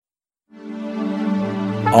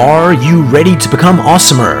Are you ready to become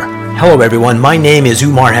awesomer? Hello everyone, my name is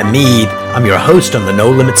Umar Hamid. I'm your host on the No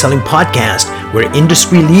Limit Selling podcast, where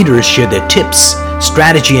industry leaders share their tips,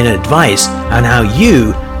 strategy, and advice on how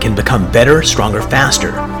you can become better, stronger,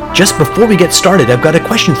 faster. Just before we get started, I've got a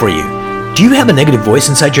question for you. Do you have a negative voice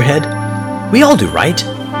inside your head? We all do, right?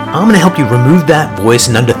 I'm going to help you remove that voice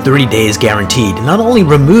in under 30 days guaranteed. Not only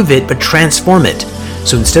remove it, but transform it.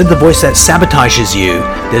 So instead of the voice that sabotages you,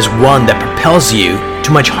 there's one that propels you to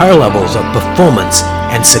much higher levels of performance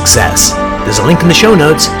and success. There's a link in the show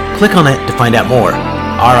notes. Click on it to find out more.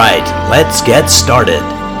 All right, let's get started.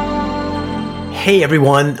 Hey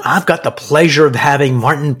everyone, I've got the pleasure of having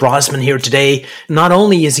Martin Brosman here today. Not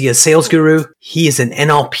only is he a sales guru, he is an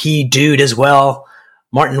NLP dude as well.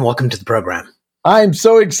 Martin, welcome to the program. I'm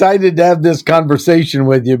so excited to have this conversation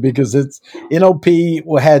with you because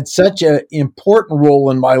NLP had such an important role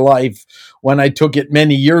in my life when I took it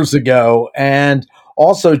many years ago, and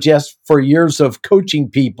also just for years of coaching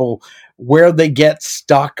people where they get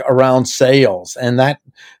stuck around sales. And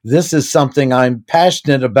this is something I'm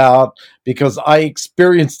passionate about because I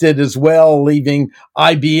experienced it as well leaving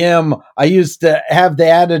IBM. I used to have the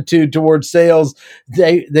attitude towards sales.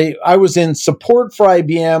 I was in support for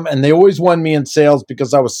IBM and they always wanted me in sales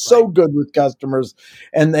because I was so good with customers.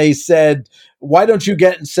 And they said, "Why don't you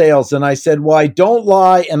get in sales?" And I said, "Well, I don't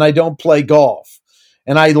lie and I don't play golf."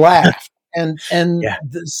 And I laughed. And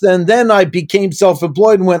then I became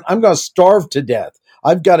self-employed and went, I'm going to starve to death.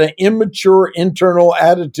 I've got an immature internal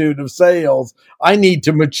attitude of sales. I need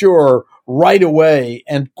to mature right away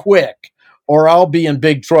and quick, or I'll be in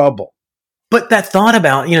big trouble. But that thought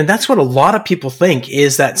about, that's what a lot of people think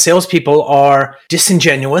is that salespeople are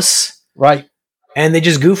disingenuous. Right. And they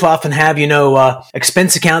just goof off and have,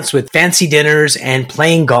 expense accounts with fancy dinners and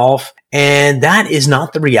playing golf. And that is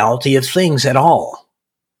not the reality of things at all.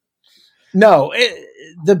 No,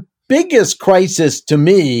 the biggest crisis to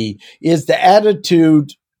me is the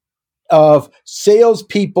attitude of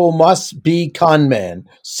salespeople must be con men.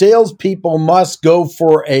 Salespeople must go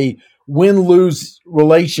for a win-lose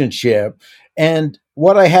relationship. And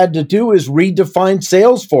what I had to do is redefine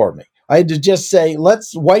sales for me. I had to just say,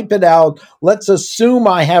 let's wipe it out. Let's assume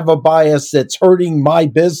I have a bias that's hurting my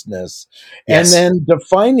business. Yes. And then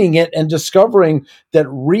defining it and discovering that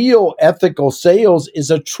real ethical sales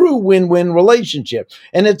is a true win-win relationship.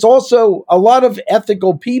 And it's also a lot of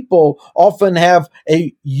ethical people often have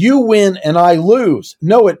a you win and I lose.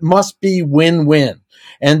 No, it must be win-win.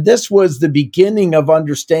 And this was the beginning of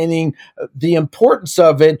understanding the importance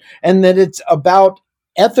of it, and that it's about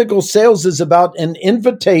ethical sales is about an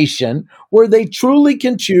invitation where they truly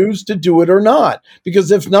can choose to do it or not.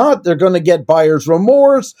 Because if not, they're going to get buyer's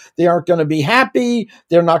remorse. They aren't going to be happy.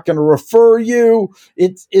 They're not going to refer you.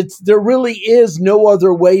 There really is no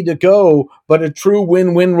other way to go but a true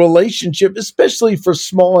win-win relationship, especially for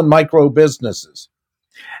small and micro businesses.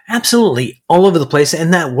 Absolutely. All over the place.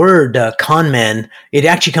 And that word, con man, it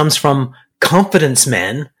actually comes from confidence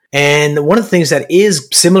men. And one of the things that is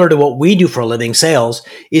similar to what we do for a living, sales,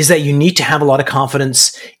 is that you need to have a lot of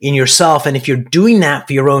confidence in yourself. And if you're doing that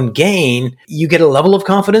for your own gain, you get a level of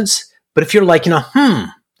confidence. But if you're like,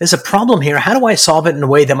 there's a problem here. How do I solve it in a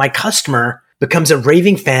way that my customer becomes a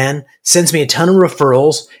raving fan, sends me a ton of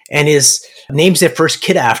referrals, and names their first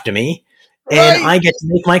kid after me? And I get to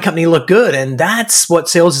make my company look good. And that's what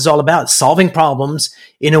sales is all about, solving problems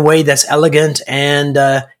in a way that's elegant and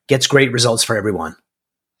gets great results for everyone.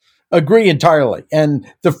 Agree entirely. And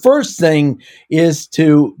the first thing is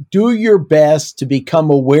to do your best to become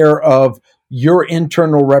aware of your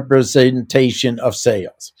internal representation of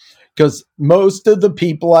sales. Because most of the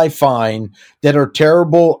people I find that are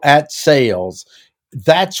terrible at sales,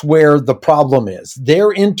 that's where the problem is. Their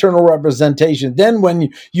internal representation. Then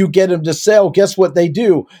when you get them to sell, guess what they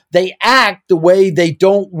do? They act the way they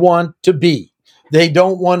don't want to be. They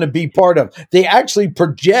don't want to be part of. They actually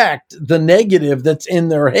project the negative that's in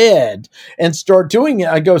their head and start doing it.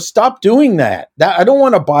 I go, stop doing that. I don't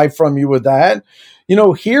want to buy from you with that.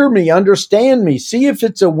 Hear me, understand me, see if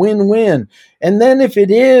it's a win-win. And then if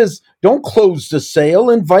it is, don't close the sale.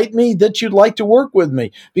 Invite me that you'd like to work with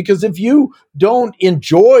me. Because if you don't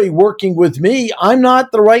enjoy working with me, I'm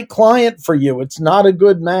not the right client for you. It's not a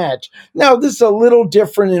good match. Now, this is a little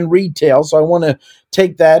different in retail, so I want to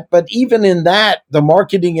take that. But even in that, the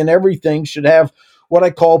marketing and everything should have what I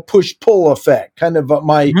call push-pull effect, kind of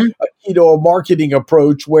my marketing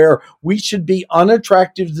approach where we should be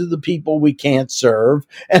unattractive to the people we can't serve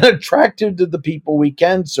and attractive to the people we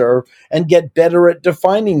can serve and get better at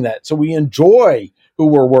defining that. So we enjoy who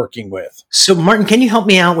we're working with. So, Martin, can you help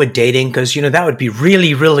me out with dating? Because, that would be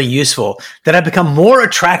really, really useful, that I become more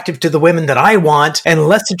attractive to the women that I want and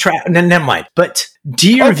less attractive. Never mind. But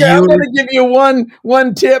dear viewer, I'm going to give you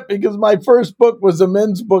one tip, because my first book was a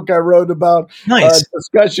men's book I wrote about a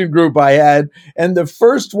discussion group I had. And the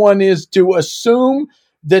first one is to assume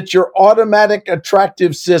that your automatic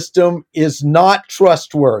attractive system is not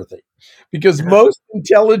trustworthy. Because most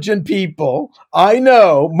intelligent people, I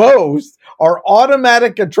know most, our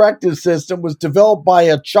automatic attractive system was developed by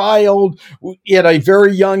a child at a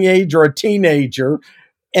very young age or a teenager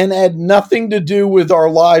and had nothing to do with our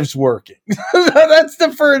lives working. That's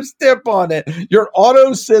the first tip on it. Your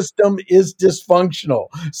auto system is dysfunctional.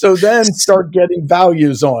 So then start getting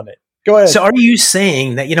values on it. Go ahead. So are you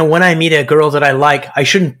saying that, when I meet a girl that I like, I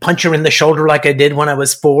shouldn't punch her in the shoulder like I did when I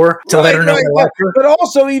was 4 to let her know I like her? But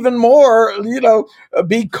also even more,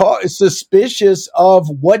 be suspicious of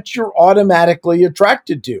what you're automatically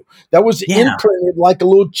attracted to. That was imprinted like a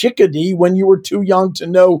little chickadee when you were too young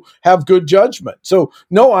to have good judgment. So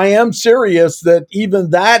no, I am serious that even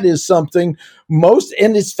that is something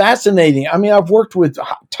and it's fascinating. I mean, I've worked with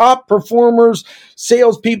top performers,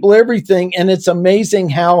 salespeople, everything, and it's amazing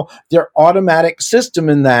how their automatic system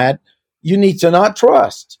in that you need to not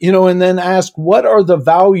trust, and then ask, what are the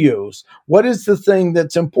values? What is the thing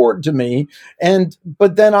that's important to me?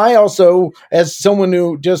 But then I also, as someone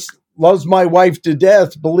who just loves my wife to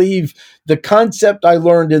death, believe the concept I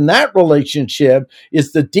learned in that relationship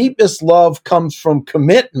is the deepest love comes from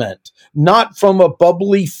commitment, not from a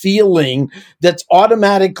bubbly feeling that's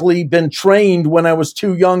automatically been trained when I was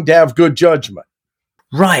too young to have good judgment.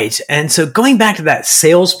 Right. And so going back to that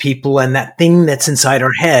salespeople and that thing that's inside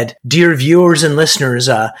our head, dear viewers and listeners,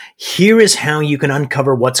 here is how you can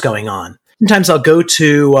uncover what's going on. Sometimes I'll go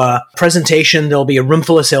to a presentation, there'll be a room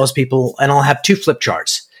full of salespeople, and I'll have 2 flip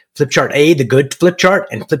charts. Flip chart A, the good flip chart,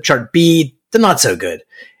 and flip chart B, the not so good.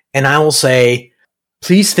 And I will say,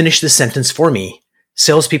 please finish this sentence for me.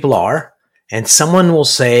 Salespeople are, and someone will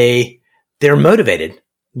say they're motivated.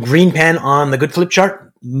 Green pen on the good flip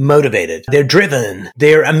chart, motivated. They're driven.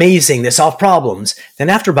 They're amazing. They solve problems. Then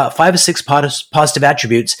after about 5 or 6 positive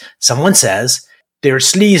attributes, someone says they're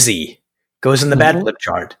sleazy, goes in the bad flip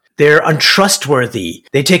chart. They're untrustworthy.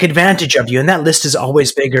 They take advantage of you. And that list is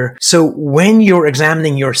always bigger. So when you're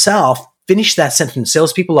examining yourself, finish that sentence.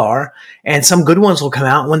 Salespeople are, and some good ones will come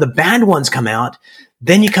out. When the bad ones come out,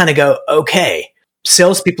 then you kind of go, okay,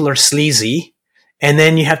 salespeople are sleazy. And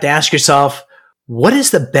then you have to ask yourself, what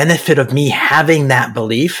is the benefit of me having that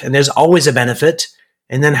belief? And there's always a benefit.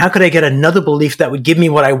 And then how could I get another belief that would give me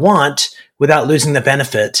what I want without losing the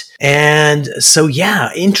benefit? And so,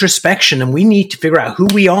 introspection. And we need to figure out who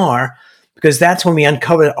we are, because that's when we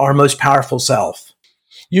uncover our most powerful self.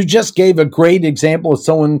 You just gave a great example of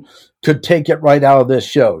someone could take it right out of this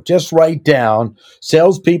show. Just write down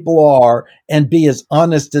salespeople are and be as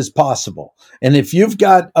honest as possible. And if you've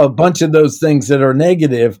got a bunch of those things that are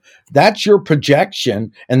negative, that's your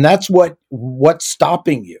projection. And that's what's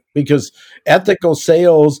stopping you, because ethical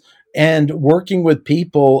sales and working with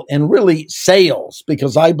people, and really sales,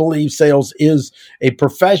 because I believe sales is a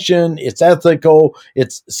profession, it's ethical,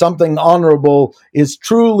 it's something honorable, is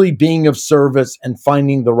truly being of service and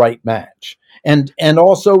finding the right match. And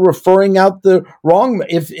also referring out the wrong,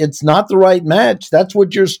 if it's not the right match, that's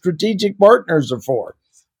what your strategic partners are for,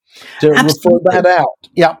 to refer that out.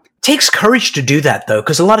 Yeah. Takes courage to do that, though,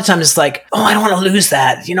 because a lot of times it's like, oh, I don't want to lose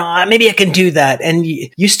that. Maybe I can do that. And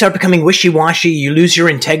you start becoming wishy-washy. You lose your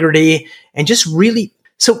integrity and just really.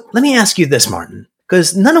 So let me ask you this, Martin,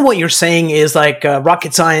 because none of what you're saying is like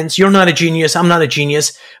rocket science. You're not a genius. I'm not a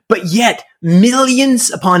genius. But yet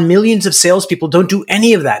millions upon millions of salespeople don't do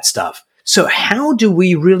any of that stuff. So how do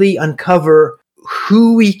we really uncover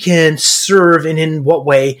who we can serve and in what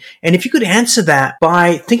way? And if you could answer that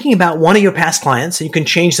by thinking about one of your past clients, and you can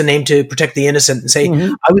change the name to Protect the Innocent and say,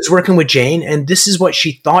 I was working with Jane and this is what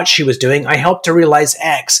she thought she was doing. I helped her realize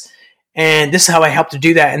X, and this is how I helped her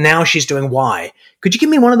do that. And now she's doing Y. Could you give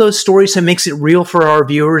me one of those stories that makes it real for our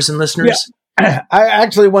viewers and listeners? Yeah. I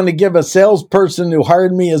actually want to give a salesperson who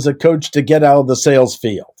hired me as a coach to get out of the sales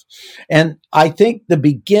field. And I think the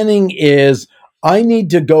beginning is, I need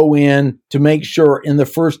to go in to make sure in the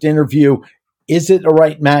first interview, is it a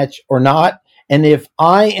right match or not? And if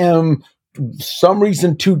I am some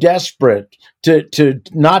reason too desperate to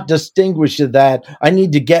not distinguish that, I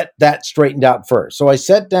need to get that straightened out first. So I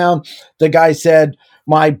sat down, the guy said,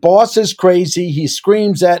 my boss is crazy. He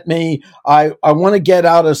screams at me. I want to get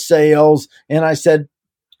out of sales. And I said,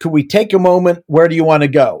 Could we take a moment? Where do you want to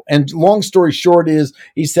go? And long story short is,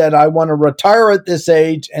 he said, I want to retire at this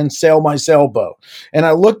age and sail my sailboat. And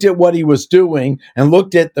I looked at what he was doing and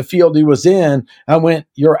looked at the field he was in. I went,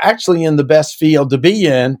 you're actually in the best field to be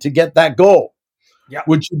in to get that goal. Yeah.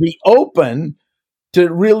 Would you be open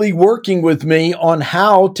to really working with me on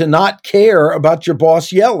how to not care about your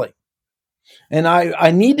boss yelling? And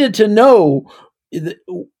I needed to know,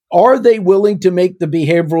 are they willing to make the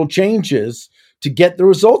behavioral changes to get the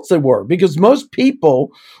results they were? Because most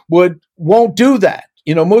people won't do that.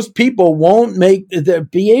 Most people won't make the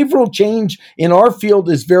behavioral change in our field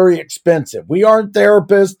is very expensive. We aren't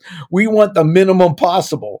therapists. We want the minimum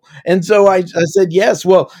possible. And so I said, yes.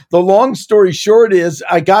 Well, the long story short is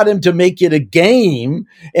I got him to make it a game.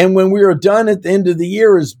 And when we were done at the end of the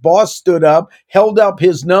year, his boss stood up, held up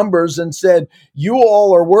his numbers and said, you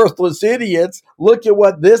all are worthless idiots. Look at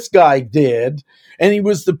what this guy did. And he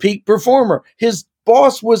was the peak performer. His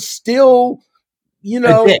boss was still, yeah,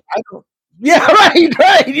 right.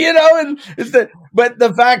 But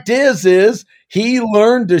the fact is he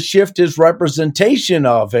learned to shift his representation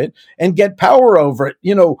of it and get power over it.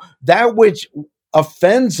 That which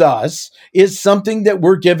offends us is something that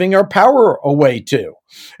we're giving our power away to.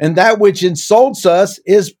 And that which insults us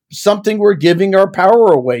is something we're giving our power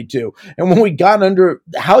away to. And when we got under,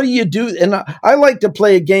 how do you do, and I like to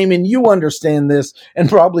play a game, and you understand this and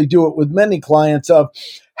probably do it with many clients of,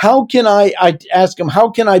 how can I ask them, how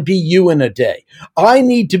can I be you in a day? I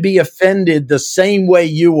need to be offended the same way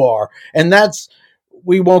you are. And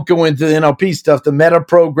we won't go into the NLP stuff, the meta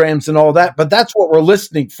programs and all that, but that's what we're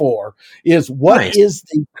listening for, is what is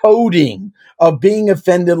the coding of being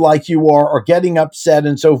offended like you are or getting upset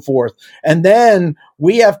and so forth. And then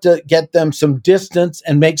we have to get them some distance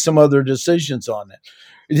and make some other decisions on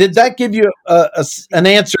it. Did that give you an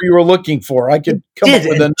answer you were looking for? I could come up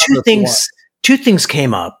with another Two things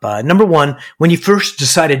came up. Number one, when you first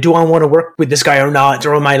decided, do I want to work with this guy or not?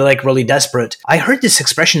 Or am I really desperate? I heard this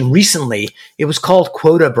expression recently. It was called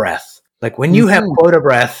quota breath. Like when you have quota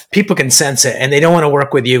breath, people can sense it and they don't want to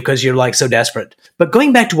work with you because you're so desperate. But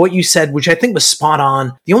going back to what you said, which I think was spot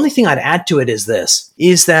on, the only thing I'd add to it is this,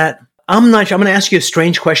 is that I'm going to ask you a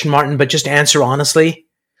strange question, Martin, but just answer honestly.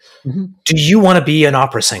 Mm-hmm. Do you want to be an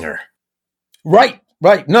opera singer? Right.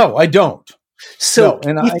 No, I don't. So no,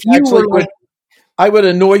 and I would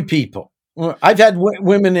annoy people. I've had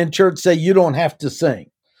women in church say, you don't have to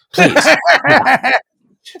sing. Please.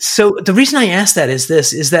 So the reason I ask that is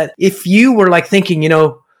that if you were thinking,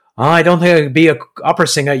 I don't think I could be an opera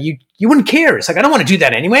singer, you wouldn't care. It's I don't want to do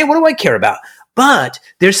that anyway. What do I care about? But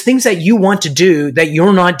there's things that you want to do that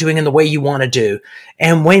you're not doing in the way you want to do.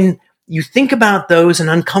 And when you think about those, an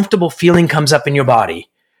uncomfortable feeling comes up in your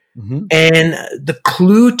body. Mm-hmm. And the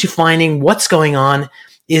clue to finding what's going on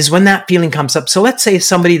is when that feeling comes up. So let's say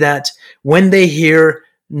somebody that when they hear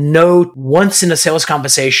no once in a sales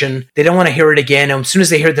conversation, they don't want to hear it again. And as soon as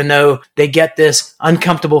they hear the no, they get this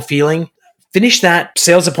uncomfortable feeling. Finish that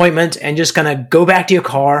sales appointment and just kind of go back to your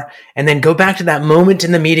car and then go back to that moment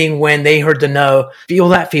in the meeting when they heard the no, feel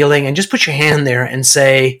that feeling and just put your hand there and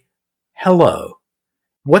say, hello.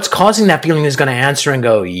 What's causing that feeling is going to answer and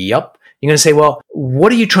go, yup. You're going to say, well,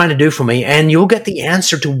 what are you trying to do for me? And you'll get the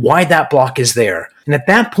answer to why that block is there. And at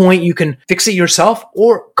that point, you can fix it yourself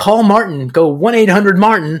or call Martin, go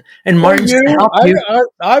 1-800-MARTIN, and Martin's going to help you.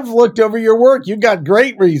 I've looked over your work. You got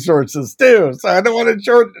great resources too. So I don't want to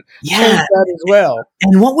change that as well.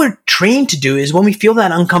 And what we're trained to do is when we feel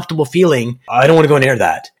that uncomfortable feeling, I don't want to go near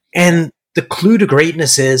that. And the clue to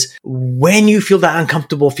greatness is when you feel that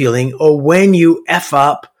uncomfortable feeling or when you F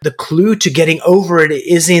up, the clue to getting over it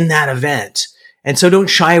is in that event. And so don't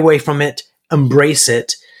shy away from it, embrace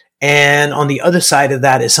it. And on the other side of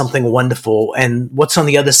that is something wonderful. And what's on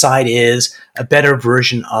the other side is a better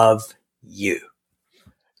version of you.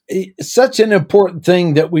 It's such an important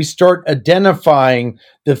thing that we start identifying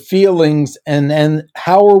the feelings and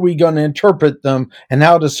how are we going to interpret them and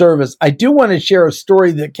how to service. I do want to share a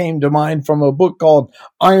story that came to mind from a book called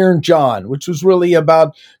Iron John, which was really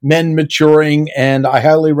about men maturing, and I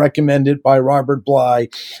highly recommend it, by Robert Bly.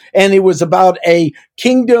 And it was about a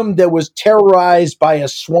kingdom that was terrorized by a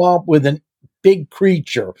swamp with an big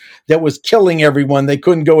creature that was killing everyone. They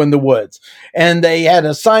couldn't go in the woods. And they had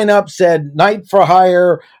a sign up said, night for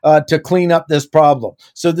hire to clean up this problem.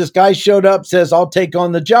 So this guy showed up, says, I'll take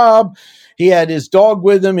on the job. He had his dog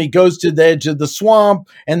with him. He goes to the edge of the swamp,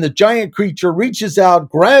 and the giant creature reaches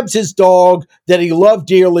out, grabs his dog that he loved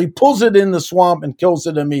dearly, pulls it in the swamp, and kills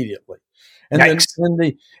it immediately. And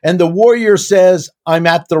then, the warrior says, I'm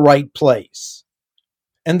at the right place.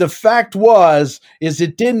 And the fact is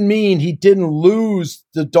it didn't mean he didn't lose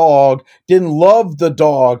the dog, didn't love the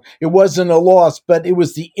dog. It wasn't a loss, but it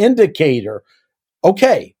was the indicator.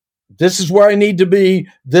 Okay, this is where I need to be.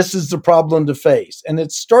 This is the problem to face. And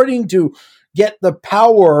it's starting to get the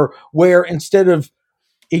power where instead of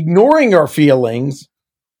ignoring our feelings,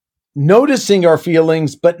 noticing our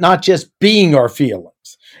feelings, but not just being our feelings.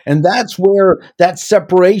 And that's where that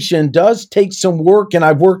separation does take some work. And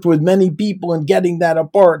I've worked with many people in getting that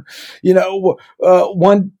apart. The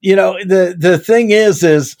thing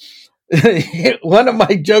is one of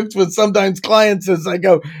my jokes with sometimes clients is I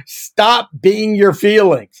go, stop being your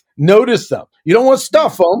feelings. Notice them. You don't want to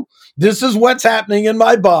stuff them. This is what's happening in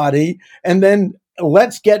my body. And then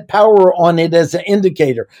let's get power on it as an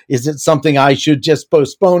indicator. Is it something I should just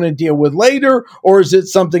postpone and deal with later? Or is it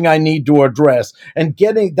something I need to address? And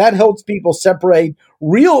that helps people separate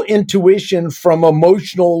real intuition from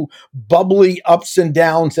emotional, bubbly ups and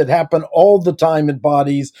downs that happen all the time in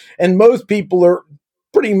bodies. And most people are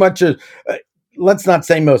pretty much let's not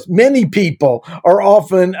say most, many people are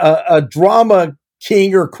often a drama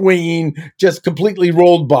king or queen just completely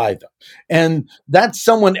rolled by them. And that's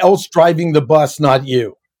someone else driving the bus, not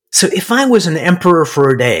you. So if I was an emperor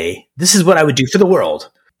for a day, this is what I would do for the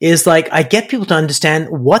world, is like I get people to understand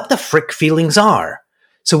what the frick feelings are.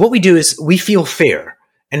 So what we do is we feel fear.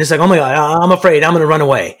 And it's like, oh my God, I'm afraid, I'm going to run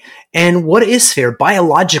away. And what is fear?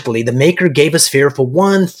 Biologically, the maker gave us fear for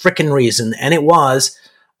one frickin' reason. And it was,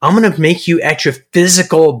 I'm going to make you at your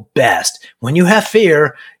physical best. When you have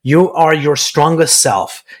fear, you are your strongest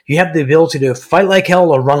self. You have the ability to fight like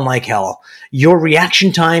hell or run like hell. Your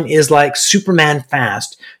reaction time is like Superman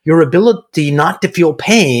fast. Your ability not to feel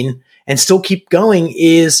pain and still keep going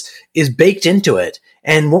is baked into it.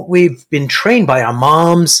 And what we've been trained by our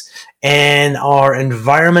moms and our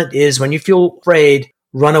environment is when you feel afraid,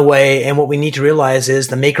 run away. And what we need to realize is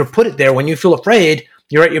the maker put it there. When you feel afraid,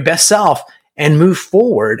 you're at your best self. And move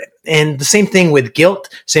forward. And the same thing with guilt,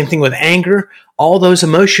 same thing with anger. All those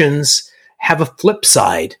emotions have a flip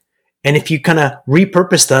side. And if you kind of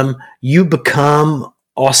repurpose them, you become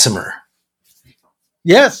awesomer.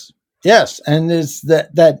 Yes. And it's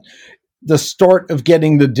that the start of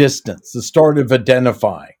getting the distance, the start of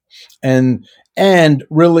identifying. And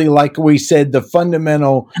really, like we said, the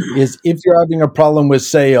fundamental is if you're having a problem with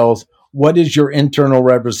sales, what is your internal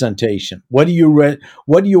representation? What do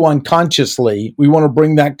you unconsciously, we want to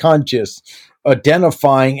bring that conscious,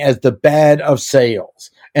 identifying as the bad of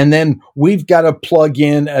sales. And then we've got to plug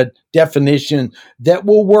in a definition that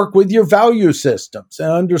will work with your value systems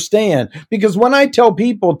and understand. Because when I tell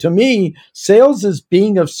people, to me, sales is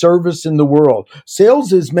being of service in the world.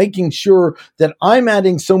 Sales is making sure that I'm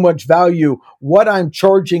adding so much value. What I'm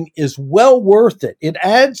charging is well worth it. It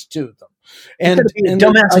adds to them. And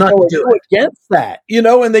dumbass not to do it. Against that,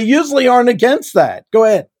 and they usually aren't against that. Go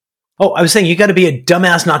ahead. Oh, I was saying you got to be a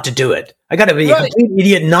dumbass not to do it. I got to be a complete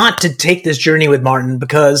idiot not to take this journey with Martin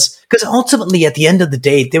because ultimately at the end of the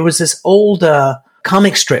day, there was this old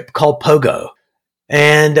comic strip called Pogo.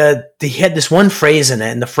 And he had this one phrase in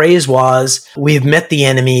it. And the phrase was, we've met the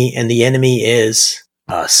enemy and the enemy is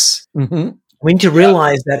us. Mm-hmm. We need to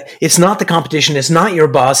realize that it's not the competition. It's not your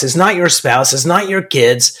boss. It's not your spouse. It's not your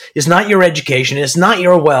kids. It's not your education. It's not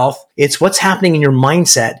your wealth. It's what's happening in your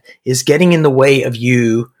mindset is getting in the way of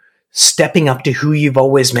you stepping up to who you've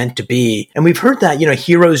always meant to be. And we've heard that,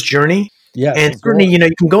 hero's journey. Yeah. And certainly, you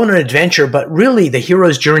can go on an adventure, but really the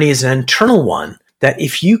hero's journey is an internal one that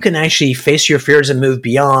if you can actually face your fears and move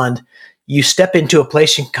beyond, you step into a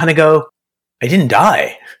place and kind of go, I didn't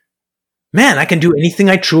die. Man, I can do anything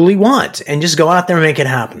I truly want and just go out there and make it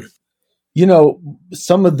happen.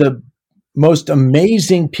 Some of the most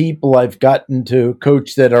amazing people I've gotten to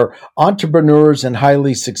coach that are entrepreneurs and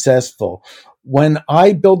highly successful, when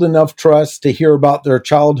I build enough trust to hear about their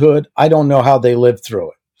childhood, I don't know how they lived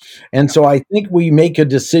through it. And so I think we make a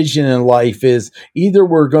decision in life is either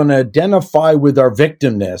we're going to identify with our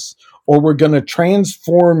victimness or we're going to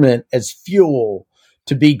transform it as fuel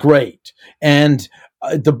to be great. And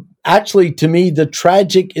actually, to me, the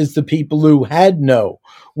tragic is the people who had no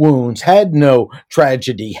wounds, had no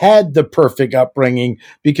tragedy, had the perfect upbringing,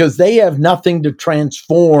 because they have nothing to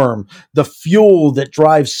transform the fuel that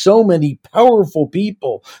drives so many powerful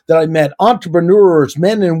people that I met, entrepreneurs,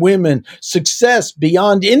 men and women, success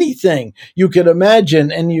beyond anything you could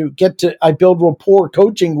imagine. And I build rapport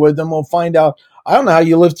coaching with them. We'll find out, I don't know how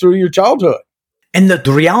you lived through your childhood. And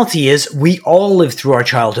the reality is we all live through our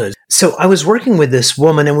childhood. So I was working with this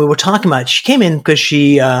woman and we were talking about, she came in because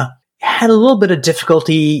she had a little bit of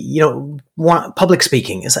difficulty, public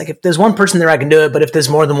speaking. It's like, if there's one person there, I can do it. But if there's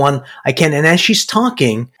more than one, I can't. And as she's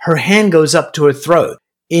talking, her hand goes up to her throat.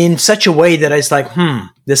 in such a way that I was like,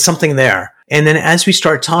 there's something there. And then as we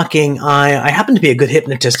start talking, I happen to be a good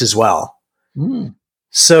hypnotist as well. Mm.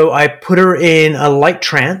 So I put her in a light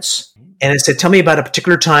trance and I said, tell me about a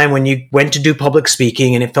particular time when you went to do public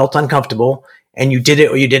speaking and it felt uncomfortable and you did it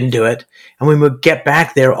or you didn't do it. And when we get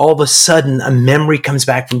back there, all of a sudden a memory comes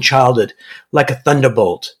back from childhood like a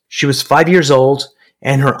thunderbolt. She was 5 years old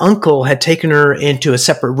and her uncle had taken her into a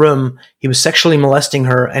separate room. He was sexually molesting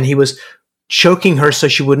her and he was choking her so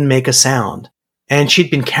she wouldn't make a sound. And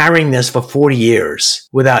she'd been carrying this for 40 years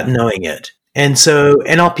without knowing it. And so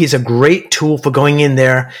NLP is a great tool for going in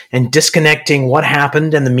there and disconnecting what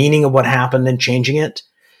happened and the meaning of what happened and changing it.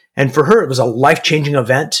 And for her, it was a life-changing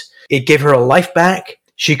event. It gave her a life back.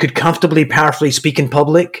 She could comfortably, powerfully speak in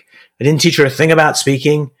public. I didn't teach her a thing about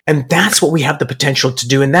speaking. And that's what we have the potential to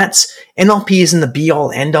do. And that's, NLP isn't the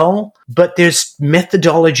be-all, end-all, but there's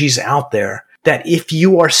methodologies out there that if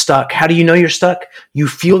you are stuck, how do you know you're stuck? You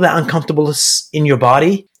feel that uncomfortableness in your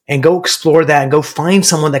body and go explore that and go find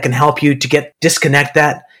someone that can help you to disconnect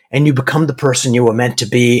that and you become the person you were meant to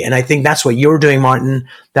be. And I think that's what you're doing, Martin.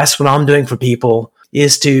 That's what I'm doing for people,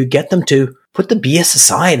 is to get them to put the BS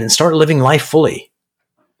aside and start living life fully.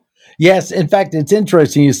 Yes. In fact, it's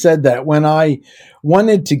interesting you said that. When I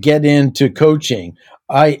wanted to get into coaching,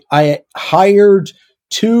 I hired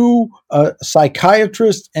two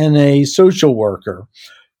psychiatrists and a social worker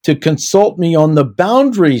to consult me on the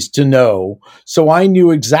boundaries to know, so I knew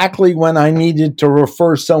exactly when I needed to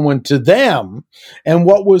refer someone to them and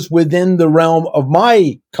what was within the realm of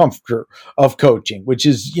my comfort of coaching, which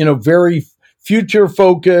is, very future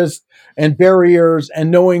focused and barriers,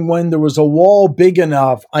 and knowing when there was a wall big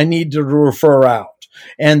enough, I needed to refer out.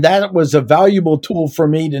 And that was a valuable tool for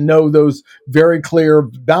me to know those very clear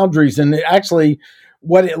boundaries. And actually,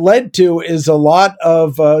 what it led to is a lot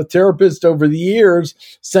of therapists over the years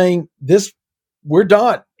saying, we're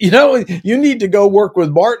done. You need to go work with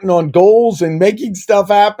Martin on goals and making stuff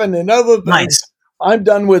happen and other things. Nice. I'm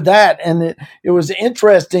done with that. And it was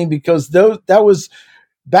interesting because that was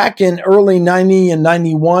back in early 90 and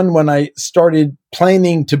 91 when I started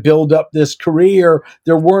planning to build up this career.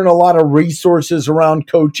 There weren't a lot of resources around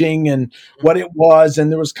coaching and what it was.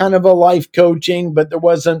 And there was kind of a life coaching, but there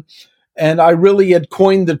wasn't. And I really had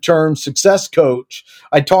coined the term success coach.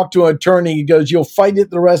 I talked to an attorney. He goes, you'll fight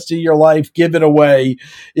it the rest of your life. Give it away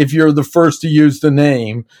if you're the first to use the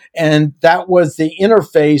name. And that was the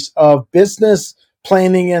interface of business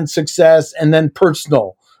planning and success, and then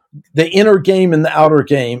personal, the inner game and the outer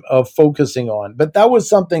game of focusing on. But that was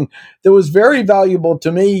something that was very valuable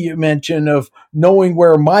to me. You mentioned of knowing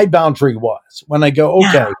where my boundary was when I go,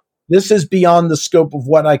 okay, yeah, this is beyond the scope of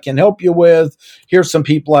what I can help you with. Here's some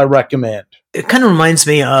people I recommend. It kind of reminds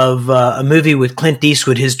me of a movie with Clint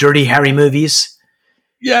Eastwood, his Dirty Harry movies.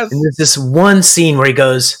 Yes. And there's this one scene where he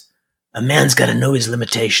goes, a man's got to know his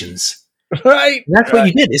limitations. Right. And that's what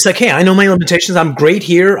you did. It's like, hey, I know my limitations. I'm great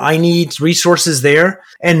here. I need resources there.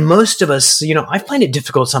 And most of us, I find it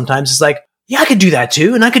difficult sometimes. It's like, yeah, I could do that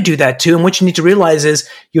too. And I could do that too. And what you need to realize is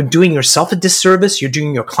you're doing yourself a disservice. You're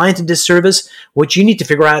doing your client a disservice. What you need to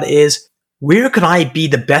figure out is, where could I be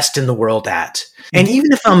the best in the world at? And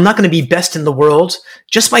even if I'm not going to be best in the world,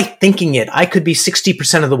 just by thinking it, I could be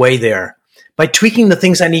 60% of the way there. By tweaking the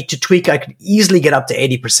things I need to tweak, I could easily get up to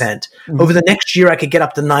 80%. Mm-hmm. Over the next year, I could get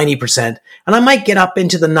up to 90%. And I might get up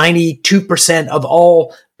into the 92% of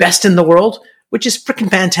all best in the world, which is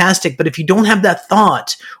freaking fantastic. But if you don't have that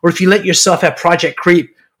thought, or if you let yourself have project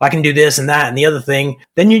creep, I can do this and that and the other thing,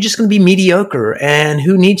 then you're just going to be mediocre. And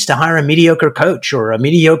who needs to hire a mediocre coach or a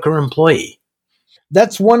mediocre employee?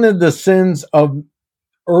 That's one of the sins of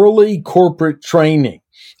early corporate training.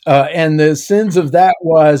 And the sins of that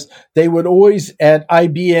was they would always at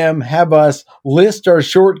IBM have us list our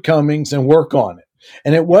shortcomings and work on it.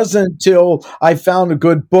 And it wasn't until I found a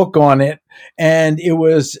good book on it, and it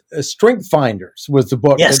was Strength Finders was the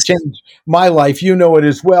book that changed my life. You know it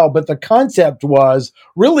as well. But the concept was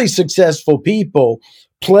really successful people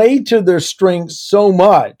play to their strengths so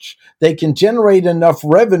much they can generate enough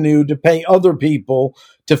revenue to pay other people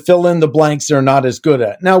to fill in the blanks they're not as good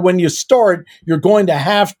at. Now, when you start, you're going to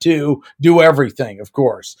have to do everything, of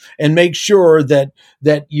course, and make sure that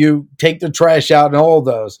you take the trash out and all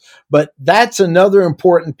those. But that's another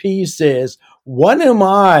important piece is, what am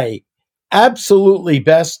I absolutely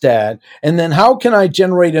best at? And then how can I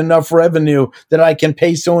generate enough revenue that I can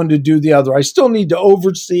pay someone to do the other? I still need to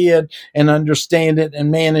oversee it and understand it and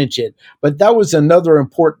manage it. But that was another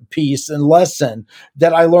important piece and lesson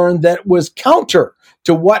that I learned that was counter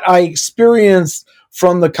to what I experienced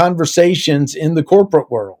from the conversations in the corporate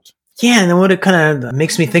world. Yeah, and then what it kind of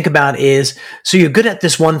makes me think about is, so you're good at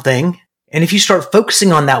this one thing, And if you start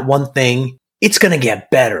focusing on that one thing, it's going to get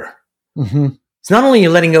better. Mm-hmm. It's not only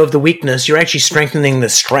you're letting go of the weakness, you're actually strengthening the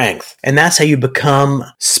strength. And that's how you become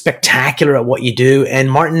spectacular at what you do. And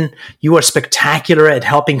Martin, you are spectacular at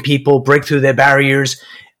helping people break through their barriers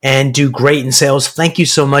and do great in sales. Thank you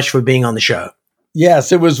so much for being on the show.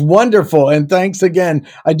 Yes, it was wonderful. And thanks again.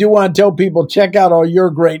 I do want to tell people, check out all your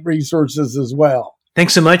great resources as well.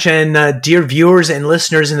 Thanks so much. And dear viewers and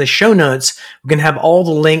listeners, in the show notes, we're going to have all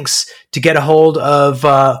the links to get a hold of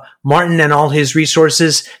Martin and all his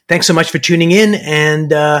resources. Thanks so much for tuning in.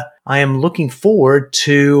 And I am looking forward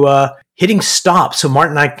to hitting stop so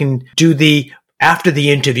Martin and I can do the after the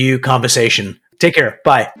interview conversation. Take care.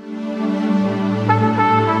 Bye.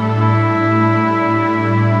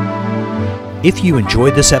 If you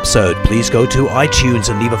enjoyed this episode, please go to iTunes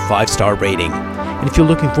and leave a 5-star rating. And if you're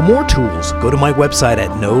looking for more tools, go to my website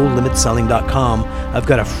at nolimitselling.com. I've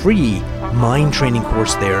got a free mind training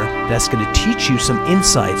course there that's going to teach you some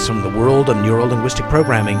insights from the world of neuro-linguistic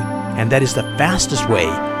programming, and that is the fastest way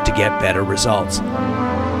to get better results.